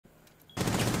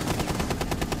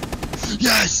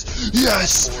Yes!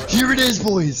 Yes! Here it is,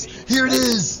 boys! Here it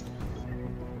is!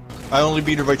 I only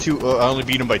beat him by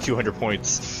 200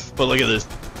 points. But look at this.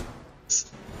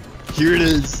 Here it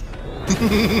is.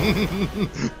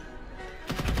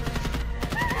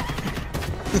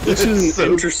 This is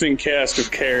an interesting cast of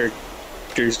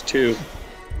characters too.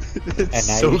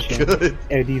 It's so good.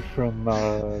 Eddie from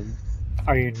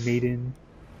Iron Maiden,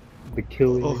 the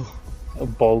killer, a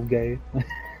bald guy, and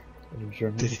a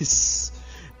German.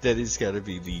 That is gotta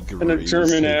be the greatest. And a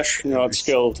German astronaut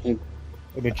skeleton.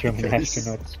 And a German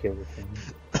astronaut skeleton.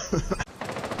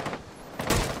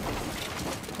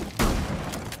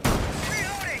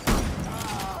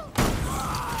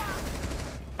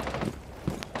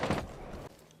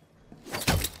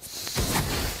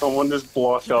 Someone just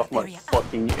blocked off my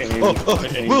fucking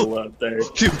angle out there. Will!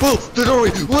 The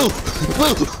doorway! Will!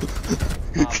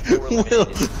 Will!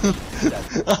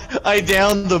 I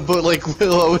downed the boat like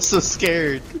Will, I was so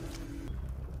scared.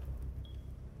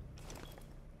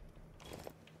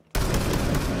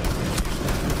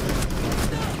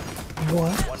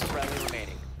 What? One friendly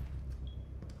remaining.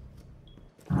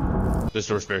 This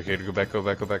door's barricaded. Go back. The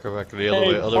other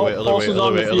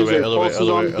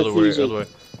way.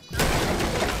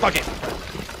 Fuck it!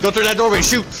 Go through that doorway!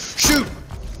 Shoot! Shoot!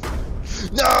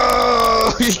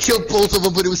 No! He killed both of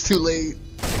them, but it was too late.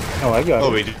 Oh, I got it.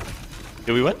 Oh wait,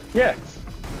 did we win? Yeah.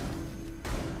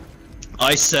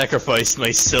 I sacrificed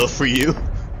myself for you.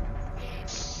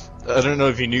 I don't know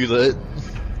if you knew that.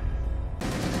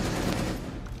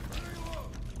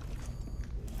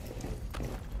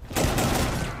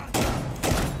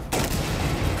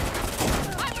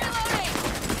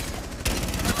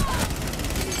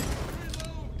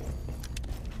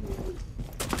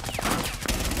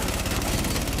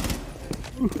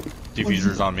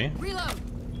 Diffuser's on me. Reload.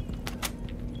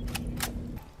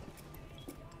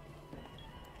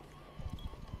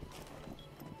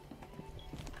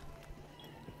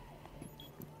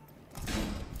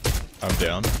 I'm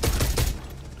down.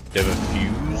 They have a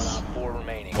fuse. 4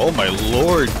 remaining. Oh my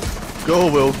lord! Go,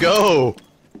 Will, go!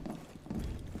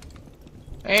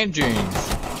 And James.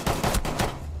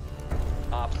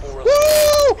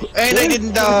 Woo! And I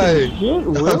didn't die.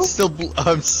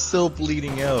 I'm still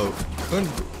bleeding out.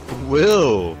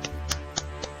 Will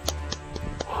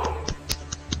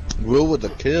with the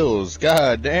kills.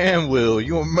 God damn, Will,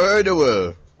 you a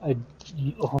murderer.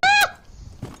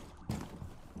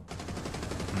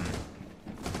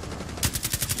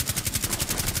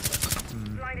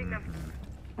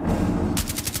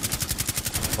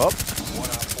 Oh,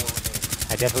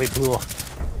 I definitely blew up.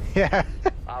 Yeah.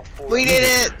 We did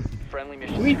it! Friendly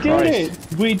mission. We did it!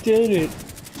 We did it!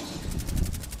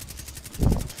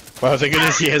 Wow, thank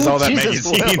goodness he has all that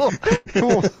magazine.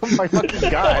 Oh my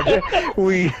fucking god.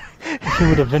 He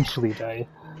would eventually die.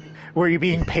 Were you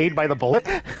being paid by the bullet?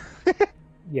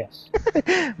 Yes.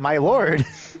 My lord.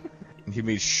 He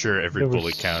made sure every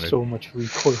bullet counted. So much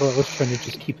recoil, I was trying to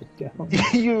just keep it down.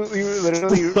 you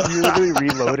literally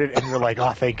reloaded and you're like,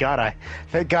 oh thank god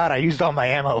I used all my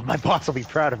ammo. My boss will be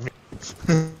proud of me.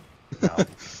 No.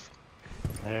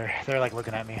 They're like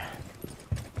looking at me.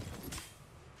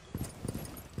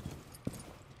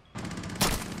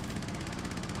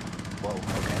 Whoa,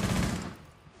 okay.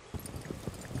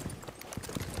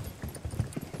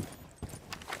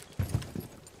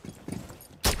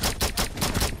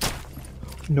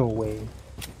 No way.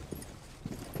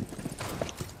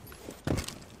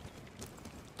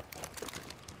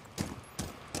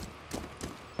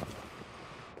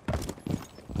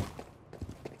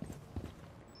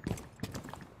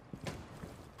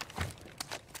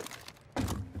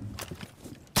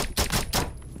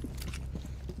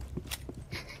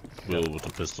 Will with the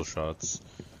pistol shots.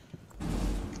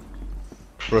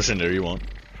 Rush in there, you won't.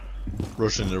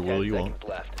 Rush in there, Will, you won't.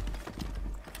 Left.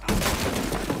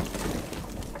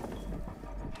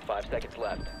 5 seconds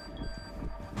left.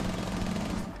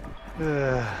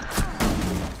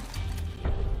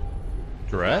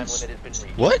 Dress? Limit has been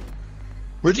reached. What?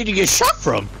 Where did he get shot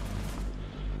from?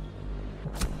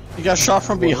 He got shot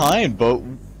from behind, but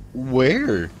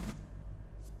where?